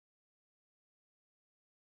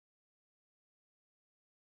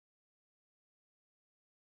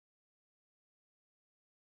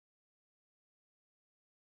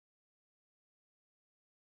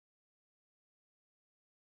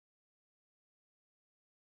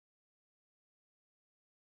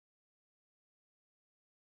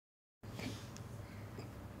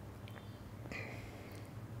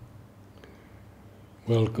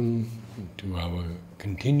Welcome to our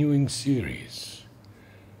continuing series,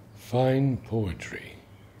 Fine Poetry,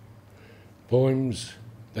 poems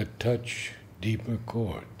that touch deeper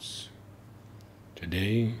chords.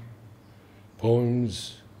 Today,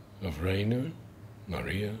 poems of Rainer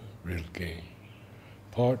Maria Rilke,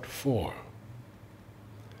 Part 4.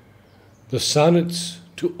 The Sonnets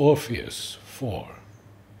to Orpheus 4.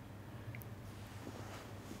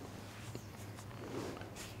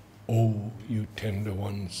 O you tender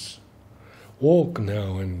ones, walk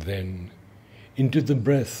now and then into the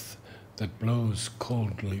breath that blows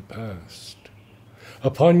coldly past.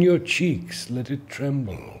 Upon your cheeks let it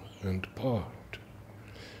tremble and part.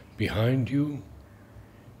 Behind you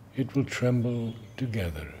it will tremble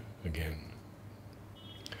together again.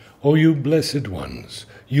 O you blessed ones,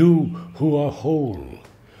 you who are whole,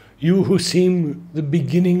 you who seem the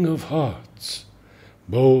beginning of hearts,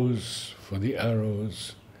 bows for the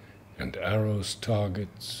arrows, and arrows'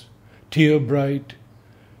 targets, tear bright,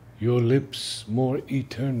 your lips more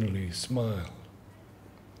eternally smile.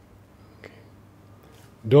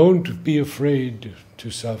 Don't be afraid to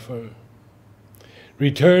suffer.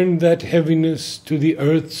 Return that heaviness to the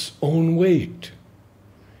earth's own weight.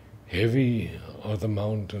 Heavy are the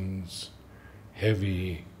mountains,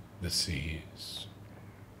 heavy the seas.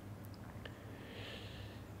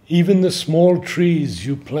 Even the small trees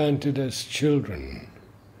you planted as children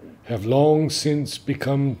have long since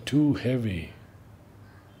become too heavy.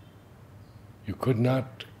 You could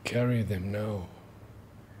not carry them now,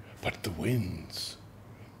 but the winds,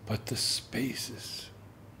 but the spaces.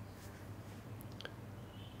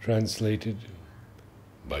 Translated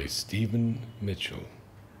by Stephen Mitchell.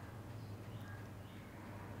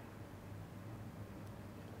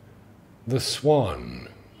 The Swan.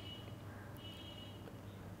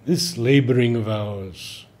 This laboring of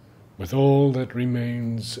ours, with all that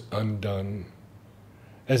remains undone,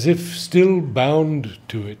 as if still bound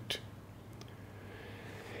to it,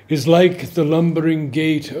 is like the lumbering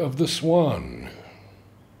gait of the swan.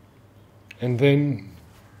 And then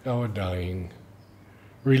our dying,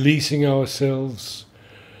 releasing ourselves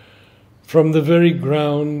from the very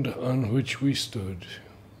ground on which we stood,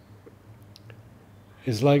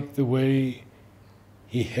 is like the way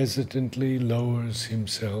he hesitantly lowers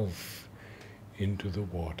himself into the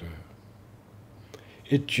water.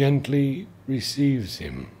 It gently receives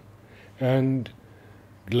him, and,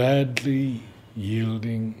 gladly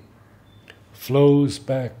yielding, flows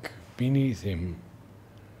back beneath him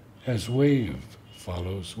as wave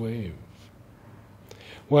follows wave,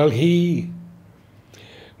 while he,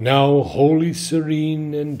 now wholly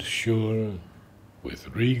serene and sure,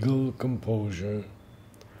 with regal composure,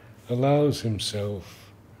 allows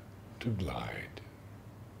himself to glide.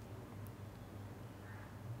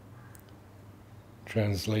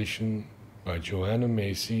 Translation by Joanna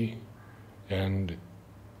Macy and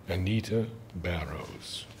Anita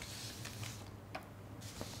Barrows.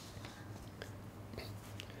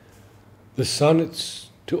 The Sonnets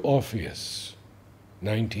to Orpheus,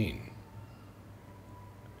 19.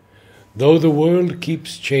 Though the world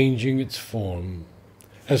keeps changing its form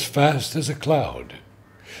as fast as a cloud,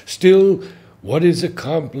 still what is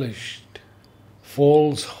accomplished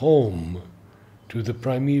falls home to the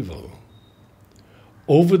primeval.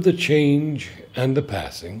 Over the change and the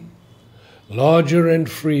passing, larger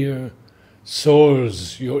and freer,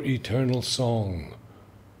 soars your eternal song,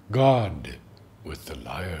 God with the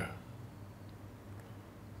lyre.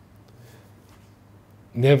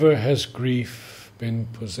 Never has grief been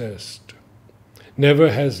possessed,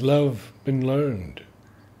 never has love been learned.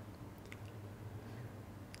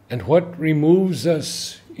 And what removes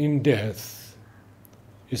us in death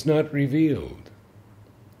is not revealed.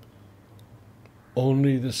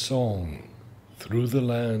 Only the song through the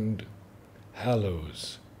land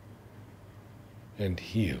hallows and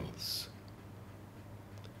heals.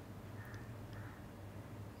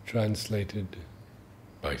 Translated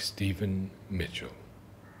by Stephen Mitchell.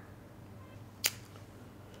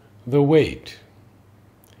 The Weight.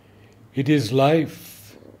 It is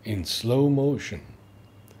life in slow motion.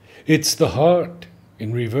 It's the heart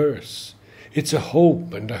in reverse. It's a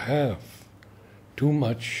hope and a half, too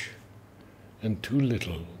much and too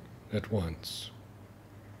little at once.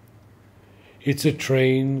 It's a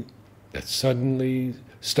train that suddenly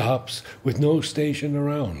stops with no station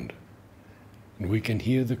around, and we can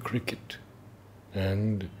hear the cricket,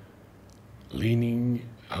 and, leaning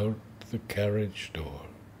out the carriage door,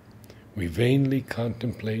 we vainly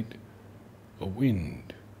contemplate a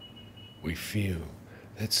wind we feel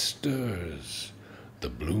that stirs the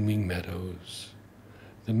blooming meadows,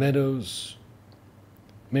 the meadows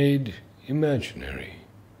made imaginary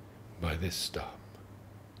by this stop.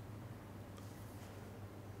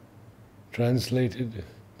 Translated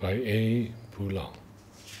by A. Poulain.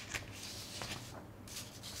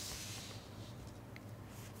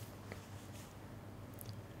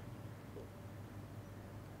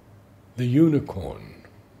 The Unicorn.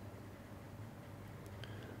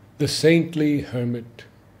 The saintly hermit,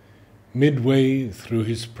 midway through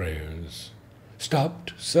his prayers,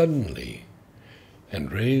 stopped suddenly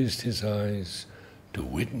and raised his eyes to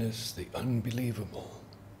witness the unbelievable.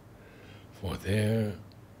 For there,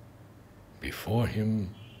 before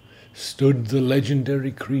him, stood the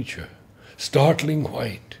legendary creature, startling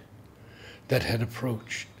white, that had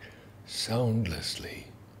approached soundlessly,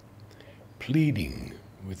 pleading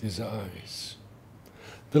with his eyes.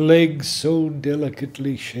 The legs so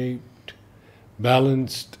delicately shaped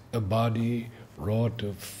balanced a body wrought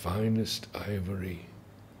of finest ivory,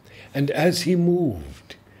 and as he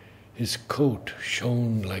moved, his coat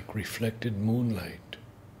shone like reflected moonlight.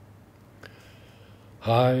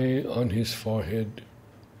 High on his forehead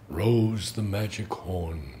rose the magic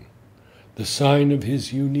horn, the sign of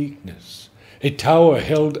his uniqueness, a tower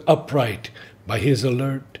held upright by his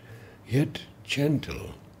alert, yet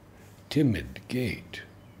gentle, timid gait.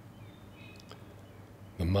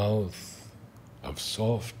 The mouth of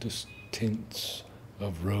softest tints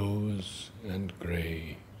of rose and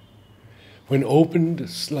gray, when opened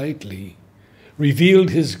slightly, revealed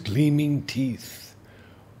his gleaming teeth,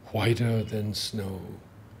 whiter than snow.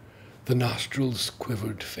 The nostrils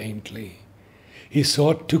quivered faintly. He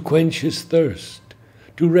sought to quench his thirst,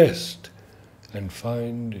 to rest and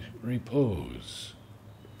find repose.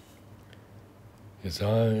 His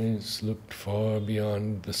eyes looked far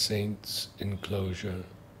beyond the saint's enclosure,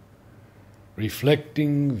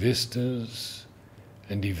 reflecting vistas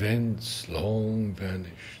and events long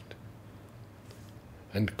vanished,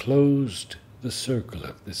 and closed the circle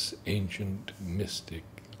of this ancient mystic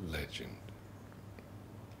legend.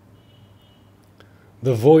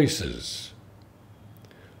 The voices.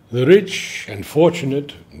 The rich and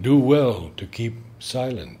fortunate do well to keep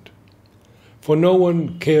silent, for no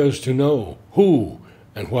one cares to know who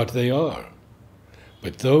and what they are.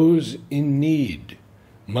 But those in need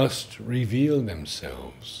must reveal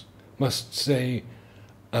themselves, must say,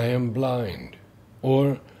 I am blind,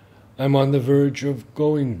 or I'm on the verge of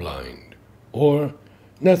going blind, or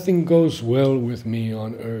nothing goes well with me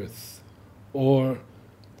on earth, or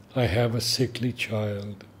I have a sickly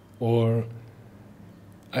child, or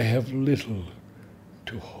I have little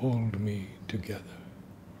to hold me together.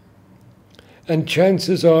 And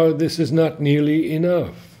chances are this is not nearly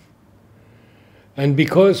enough. And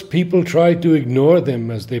because people try to ignore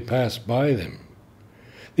them as they pass by them,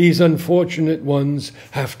 these unfortunate ones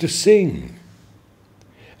have to sing.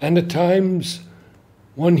 And at times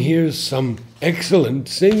one hears some excellent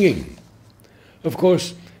singing. Of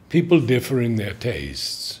course, people differ in their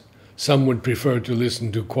tastes. Some would prefer to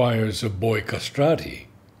listen to choirs of boy castrati.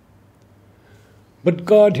 But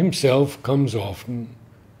God himself comes often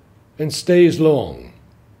and stays long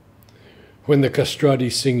when the castrati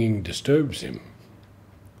singing disturbs him.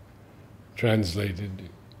 Translated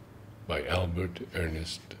by Albert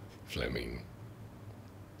Ernest Fleming.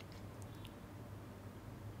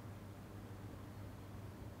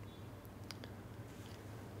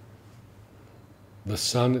 The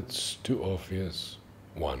Sonnets to Orpheus,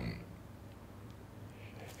 1.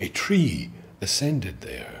 A tree ascended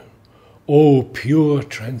there. O pure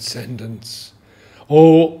transcendence!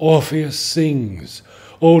 O Orpheus sings!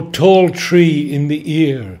 O tall tree in the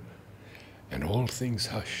ear! And all things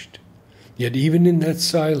hushed. Yet even in that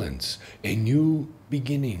silence, a new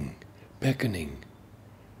beginning, beckoning,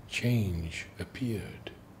 change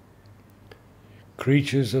appeared.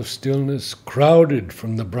 Creatures of stillness crowded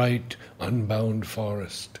from the bright, unbound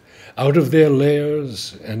forest, out of their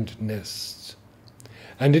lairs and nests.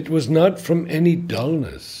 And it was not from any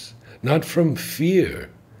dullness, not from fear,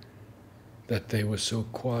 that they were so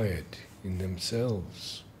quiet in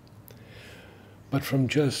themselves, but from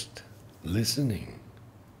just listening.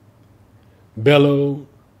 Bellow,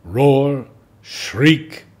 roar,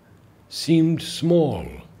 shriek seemed small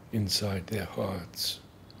inside their hearts.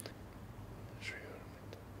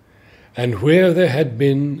 And where there had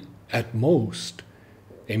been, at most,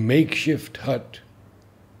 a makeshift hut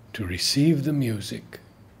to receive the music,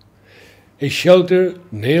 a shelter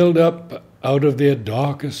nailed up out of their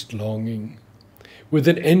darkest longing, with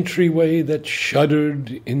an entryway that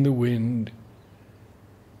shuddered in the wind,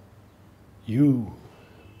 you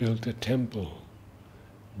built a temple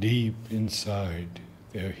deep inside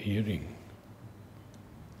their hearing.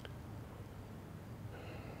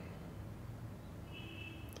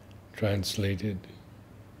 Translated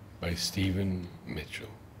by Stephen Mitchell.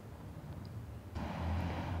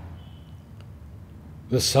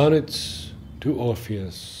 The Sonnets to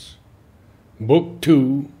Orpheus, Book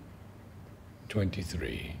 2,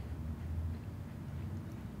 23.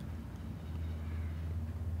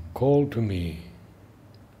 Call to me,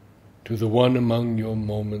 to the one among your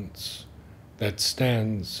moments that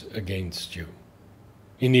stands against you,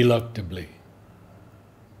 ineluctably,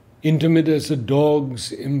 intimate as a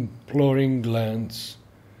dog's imploring glance,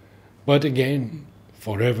 but again,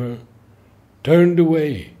 forever, turned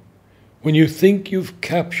away when you think you've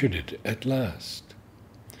captured it at last.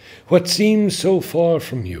 What seems so far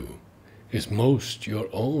from you is most your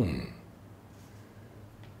own.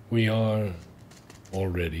 We are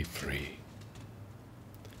already free,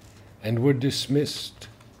 and were dismissed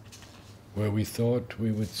where we thought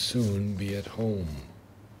we would soon be at home.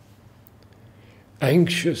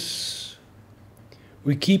 Anxious,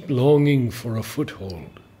 we keep longing for a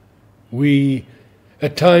foothold. We,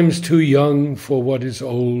 at times too young for what is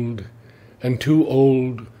old, and too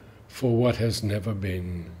old for what has never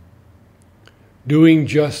been, doing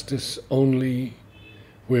justice only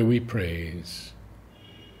where we praise,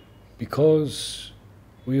 because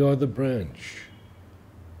we are the branch,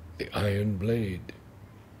 the iron blade,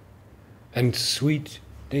 and sweet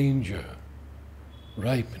danger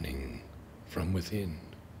ripening from within.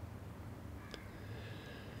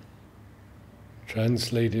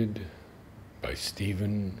 Translated by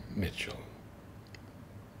Stephen Mitchell.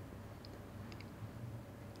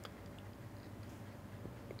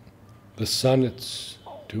 The Sonnets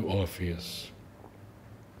to Orpheus,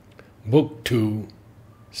 Book 2,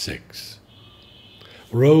 6.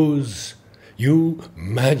 Rose, you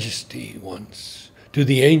majesty once, to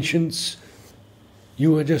the ancients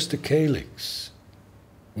you are just a calyx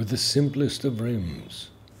with the simplest of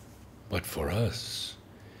rims, but for us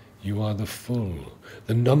you are the full,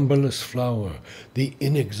 the numberless flower, the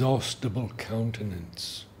inexhaustible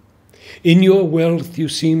countenance. In your wealth you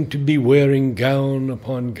seem to be wearing gown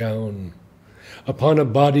upon a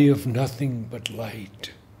body of nothing but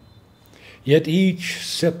light. Yet each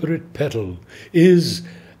separate petal is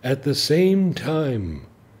at the same time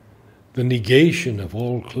the negation of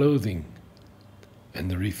all clothing and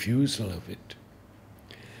the refusal of it.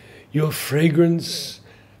 Your fragrance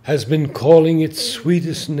has been calling its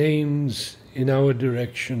sweetest names in our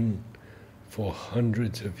direction for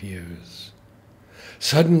hundreds of years.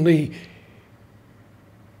 Suddenly,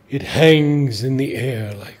 it hangs in the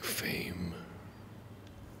air like fame.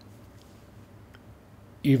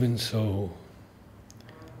 Even so,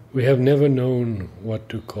 we have never known what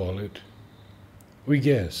to call it. We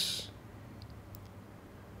guess.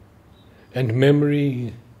 And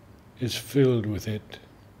memory is filled with it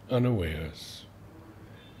unawares,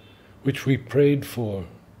 which we prayed for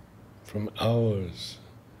from hours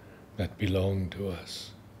that belong to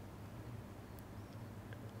us.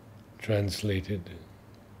 Translated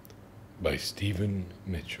by Stephen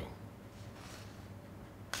Mitchell.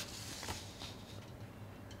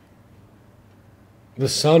 The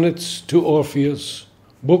Sonnets to Orpheus,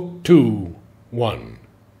 Book 2, 1.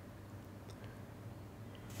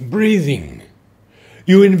 Breathing,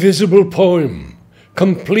 you invisible poem,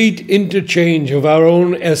 complete interchange of our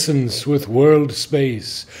own essence with world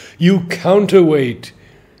space, you counterweight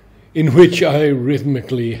in which I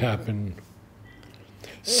rhythmically happen.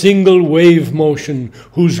 Single wave motion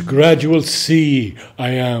whose gradual sea I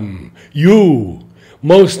am. You,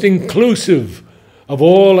 most inclusive of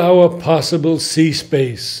all our possible sea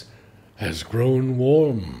space, has grown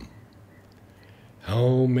warm.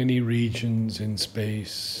 How many regions in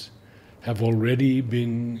space have already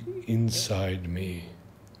been inside me?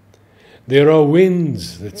 There are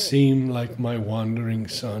winds that seem like my wandering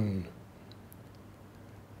sun.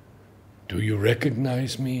 Do you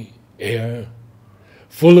recognize me, air?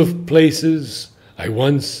 Full of places I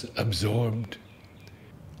once absorbed.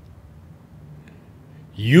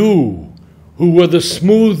 You, who were the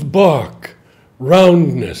smooth bark,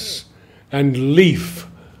 roundness, and leaf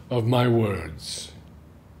of my words.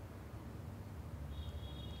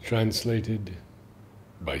 Translated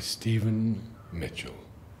by Stephen Mitchell.